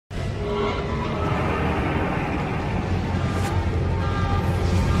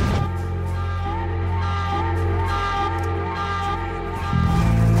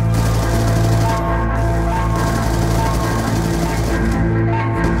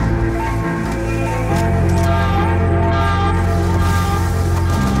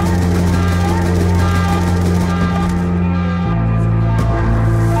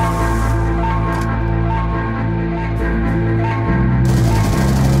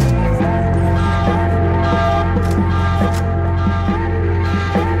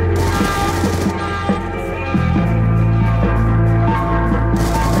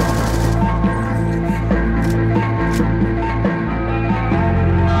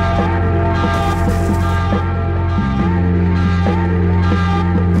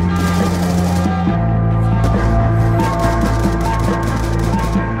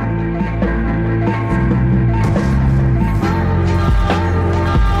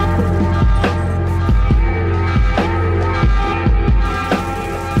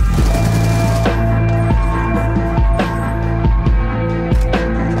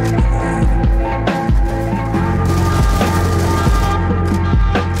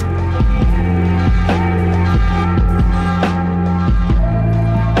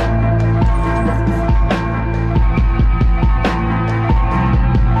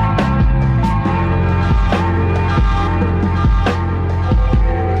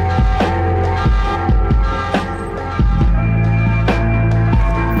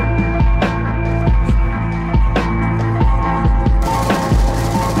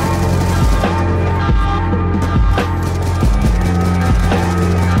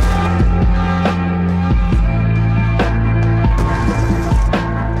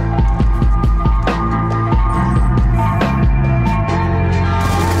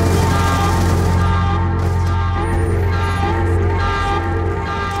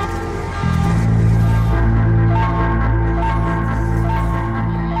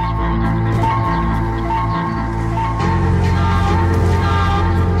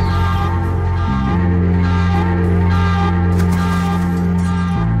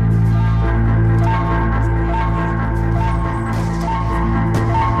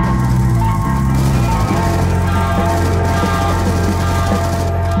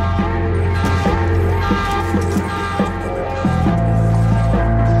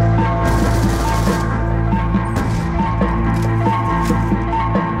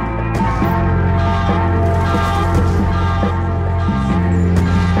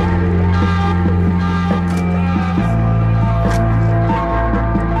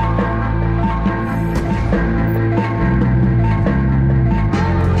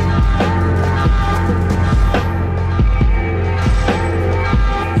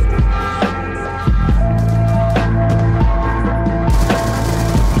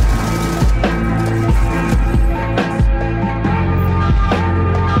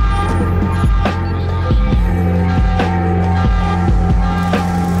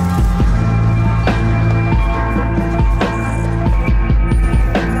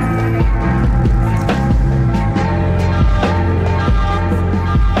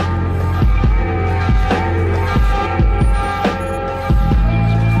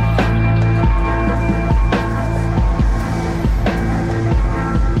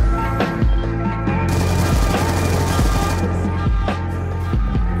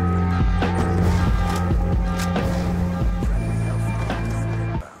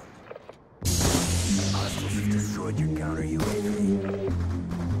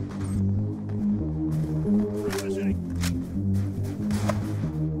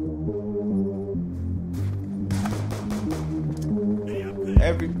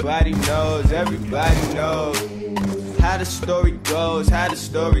Everybody knows how the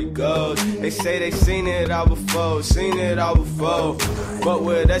story goes, They say they seen it all before, But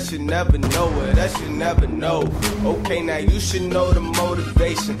with us you never know, Okay, now you should know the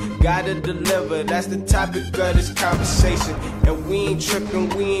motivation. Gotta deliver, that's the topic of this conversation. And we ain't tripping,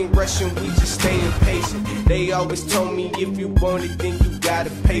 we ain't rushing, we just staying patient. They always told me if you want it, then you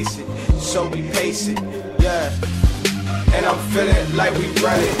gotta pace it. So we pace it, yeah. And I'm feeling like we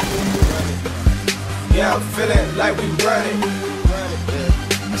run it. Yeah, I'm feeling like we run it.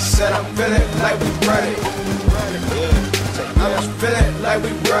 I said I'm feeling like we run it. I'm just feeling like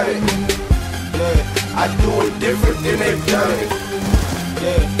we run it. I do it different than they've done it.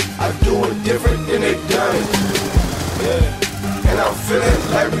 I do it different than they've done it. And I'm feeling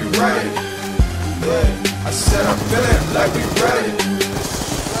like we run it. I said I'm feeling like we run it.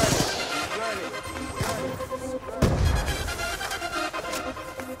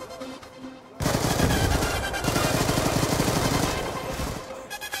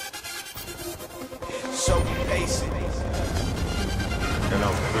 So we pace it. And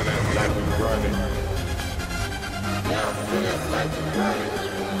I'm feeling like we running. Now I'm feeling like we running.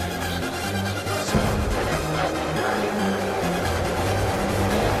 So I'm feeling like we running.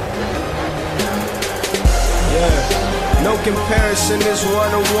 Yeah, no comparison is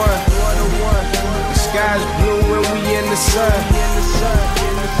one-on-one. The sky's blue when we in the sun.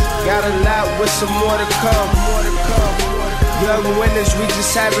 Got a lot with some more to come. Young winners, we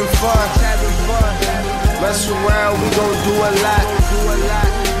just having fun. Mess around, we gon' do a lot.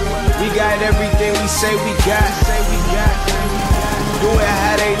 We got everything we say we got. Do it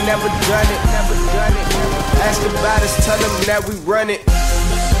how they never done it. Ask about us, tell them that we run it.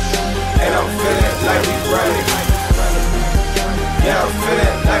 And I'm feeling like we run it. Yeah, I'm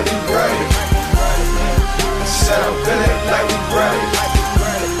feeling like we run it. I said I'm feeling like we run it.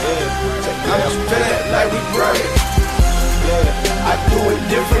 I'm just feeling like we run it. I do it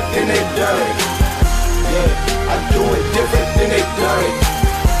different than they done it. I do it different than they done it.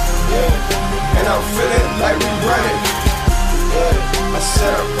 And I'm feeling like we run it. I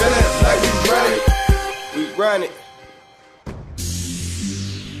said I'm feeling like we run it. We run it.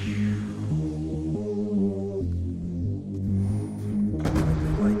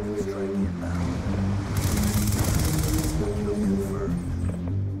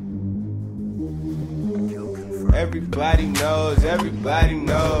 Everybody knows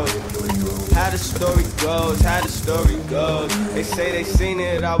how the story goes, They say they seen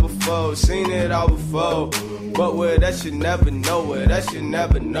it all before, But with us you never know,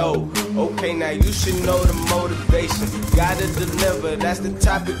 Okay, now you should know the motivation. Gotta deliver, that's the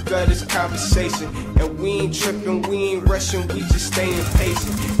topic of this conversation. And we ain't tripping, we ain't rushing, we just staying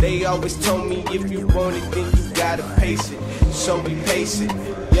patient. They always told me if you want it, then you gotta pace it. So we pace it,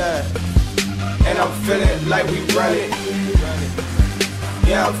 yeah. And I'm feeling like we run it.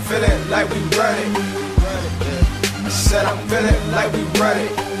 Yeah, I'm feeling like we run it. I said I'm feeling like we run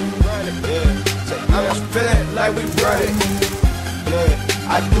it. I'm just feeling like we run it.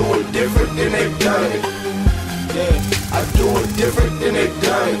 I do it different than they've done it. I do it different than they've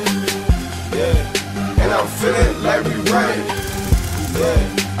done it. And I'm feeling like we run it.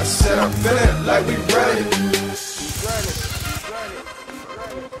 I said I'm feeling like we run it.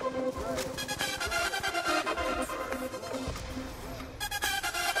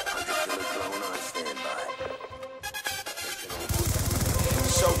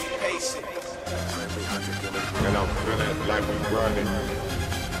 So we pace it. And I'm feeling like we running.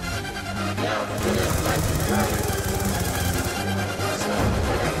 Now I'm feeling like we running.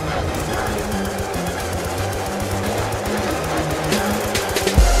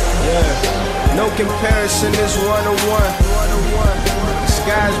 Yeah, no comparison is one-on-one. The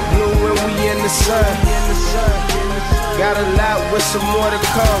sky's blue when we in the sun. Got a lot with some more to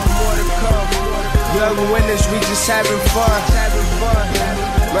come. Young winners, we just having fun.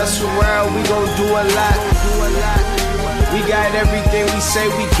 Mess around, we gon' do a lot. We got everything we say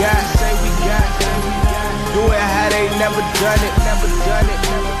we got. Do it how they never done it.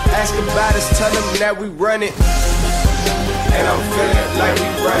 Ask about us, tell them that we run it. And I'm feeling like we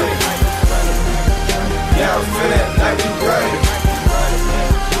run it. Yeah, I'm feeling like we run it.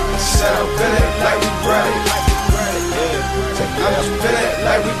 I said I'm feeling like we run it. I'm just feeling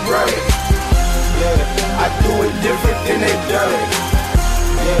like we run it. I do it different than they've done it.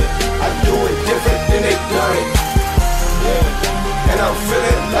 I do it different than they've done it. And I'm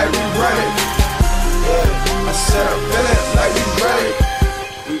feeling like we run it. I said I'm feeling like we run it.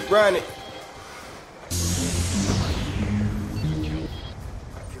 We run it.